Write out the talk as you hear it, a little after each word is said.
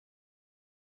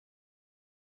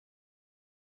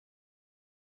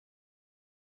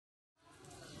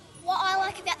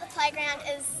playground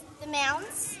is the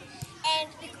mounds, and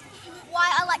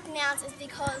why I like the mounds is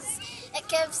because it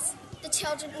gives the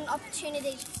children an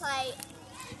opportunity to play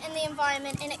in the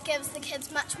environment, and it gives the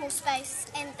kids much more space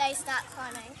and they start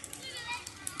climbing.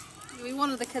 We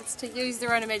wanted the kids to use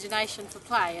their own imagination for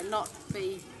play and not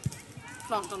be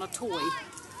plonked on a toy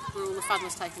where all the fun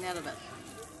was taken out of it.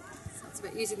 So it's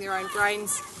about using their own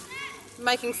brains,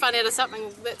 making fun out of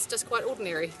something that's just quite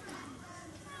ordinary.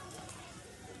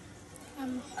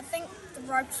 I think the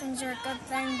rope things are a good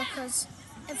thing because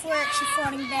if we're actually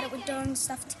fighting about it, we're doing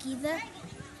stuff together,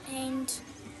 and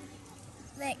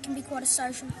that can be quite a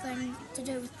social thing to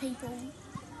do with people.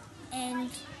 And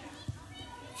if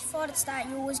you fight at start,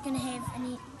 you're always going to have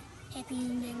a happy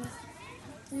ending.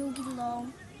 We all get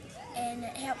along, and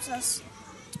it helps us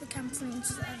to become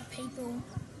friends with other people,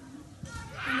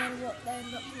 no matter what they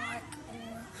look like.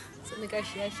 Or It's a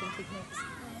negotiation techniques.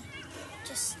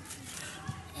 just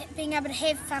being able to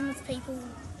have fun with people,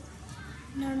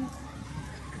 no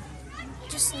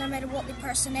matter what their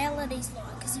personality's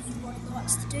like, because everybody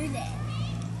likes to do that.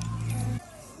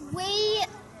 We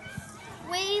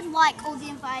like all the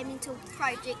environmental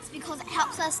projects because it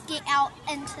helps us get out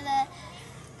into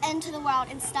the world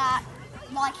and start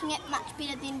liking it much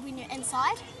better than when you're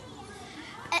inside.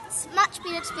 It's much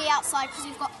better to be outside because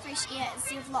you've got fresh air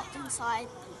instead of locked inside,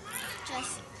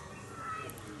 just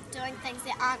doing things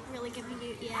that aren't really giving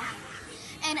you air.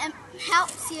 And it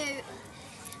helps you.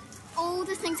 All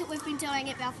the things that we've been doing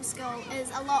at Balfour School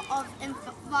is a lot of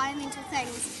environmental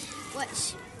things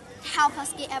which help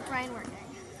us get our brain working.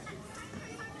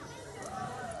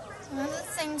 One of the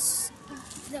things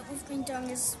that we've been doing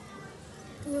is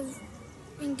we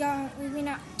went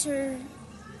up to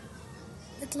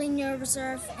the Glenure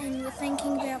Reserve and we're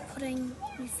thinking about putting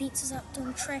new fences up,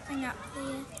 doing trapping up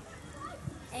there,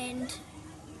 and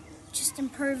just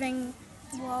improving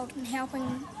the world and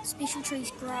helping special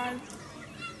trees grow,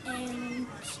 and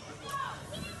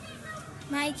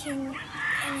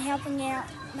helping out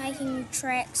making new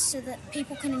tracks so that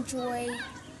people can enjoy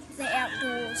the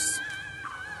outdoors,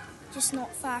 just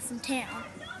not far from town.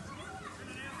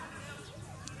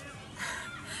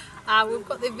 We've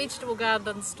got the vegetable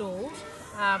garden installed.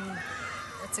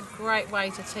 It's a great way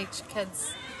to teach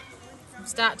kids from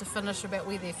start to finish about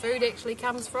where their food actually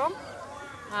comes from.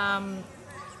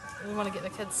 We want to get the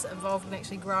kids involved in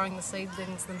actually growing the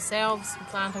seedlings themselves,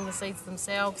 planting the seeds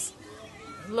themselves,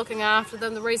 looking after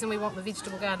them. The reason we want the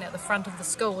vegetable garden at the front of the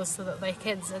school is so that the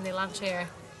kids in their lunch area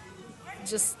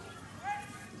just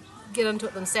get into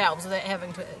it themselves without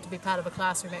having to be part of a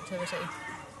classroom activity.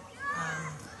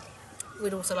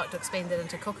 We'd also like to expand that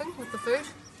into cooking with the food,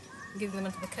 getting them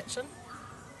into the kitchen,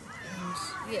 and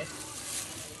yeah.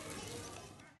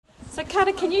 So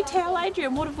Carter, can you tell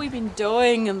Adrian what have we been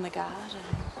doing in the garden?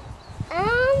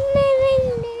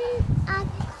 Moving our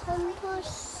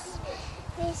compost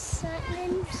with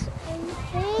Southland and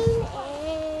green,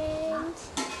 and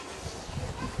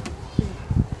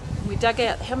We dug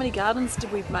out, how many gardens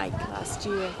did we make last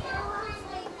year?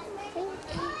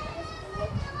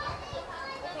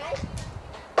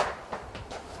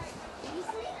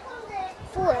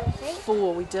 I think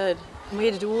 4 we did. And we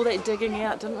had to do all that digging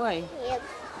out, didn't we? Yep.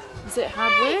 Was that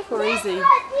hard work or easy?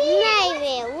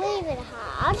 Maybe a wee bit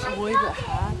hard. A wee bit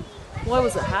hard. Why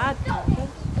was it hard, Carter?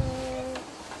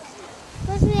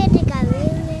 Because we had to go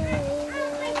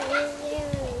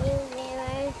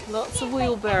Lots of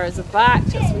wheelbarrows of bark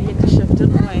chips we had to shift,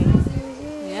 didn't we?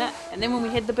 Yeah. And then when we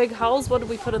had the big holes, what did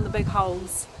we put in the big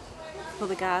holes for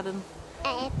the garden?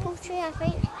 An apple tree, I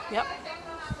think. Yep.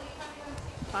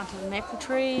 Planted an apple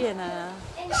tree and a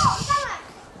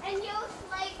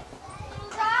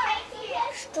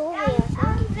Strawberry,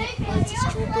 I think. loads of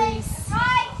strawberries.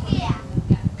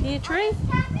 Pear tree?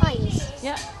 Oh, yes.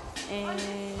 Yeah. And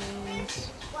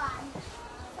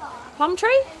plum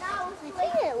tree? I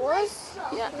think it was.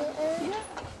 Yeah.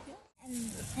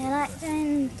 I like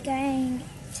going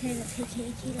to the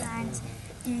Pukerau lines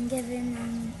and giving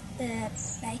them the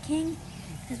baking,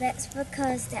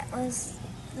 because that was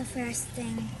the first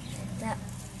thing that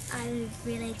I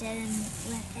really did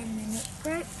in the net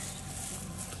group.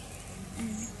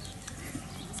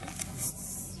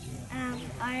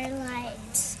 I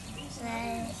liked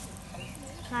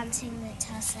planting the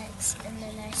tussocks in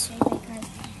the nursery because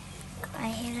I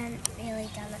hadn't really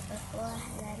done it before,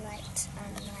 and I liked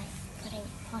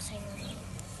potting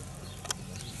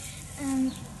on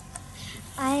it.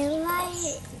 I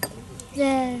like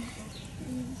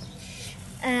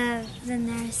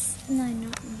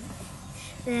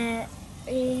the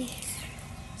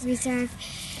reserve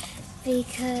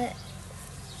because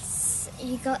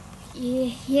you had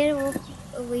to walk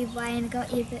a wee way and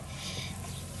got you, but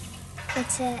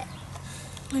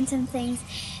planting things,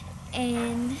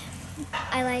 and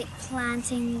I like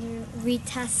planting the red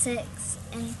tussocks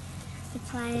and to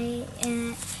play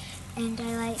in it, and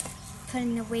I like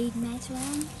putting the weed mat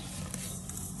around.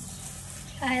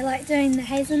 I like doing the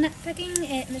hazelnut picking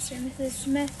at Mr. and Mrs.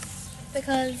 Smith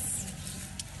because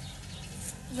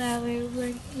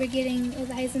we're getting all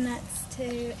the hazelnuts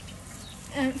to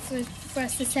for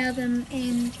us to sell them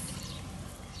and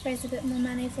raise a bit more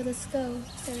money for the school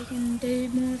so we can do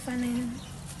more fun and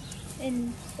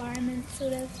environment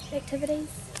sort of activities.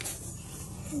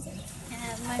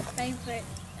 My favourite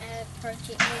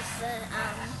project was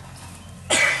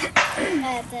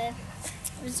the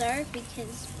reserve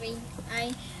because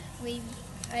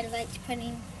I liked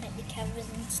putting like the covers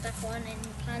and stuff on and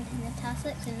planting the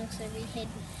tussocks, and also we had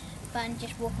fun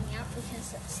just walking out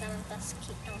because some of us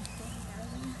kept on falling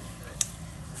over.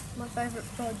 My favourite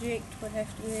project would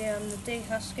have to be the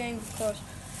dehusking because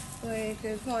we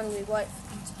could finally wait for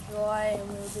them to dry and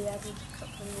we'll be able to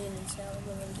cook them then and sell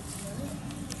them and get some money.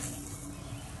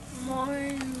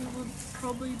 Mine would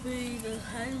probably be the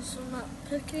hazelnut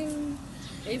picking.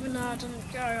 Even though I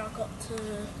didn't go, I got to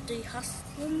dehusk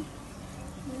them.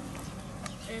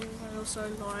 And I also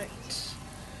liked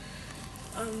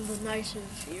the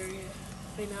native area,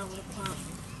 being able to plant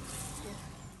them.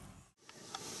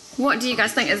 What do you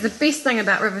guys think is the best thing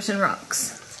about Riverton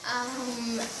Rocks?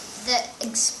 The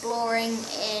exploring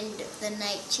and the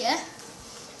nature.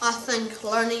 I think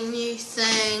learning new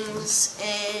things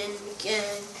and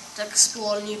getting to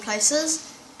explore new places.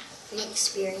 The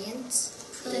experience.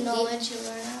 The knowledge you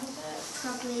learn out of it.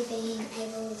 Probably being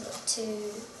able to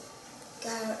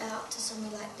go out to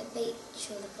somewhere like the beach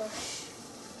or the bush.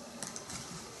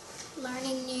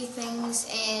 Learning new things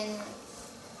and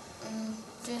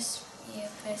just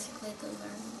basically to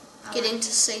learn. Getting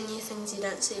to see new things you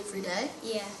don't see every day.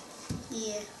 Yeah.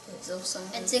 Yeah. It's also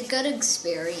It's a good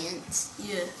experience.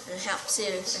 Yeah, it helps you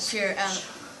if you're out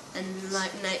in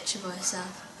like nature by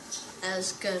yourself.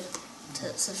 It's good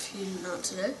tips if you know what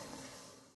to do.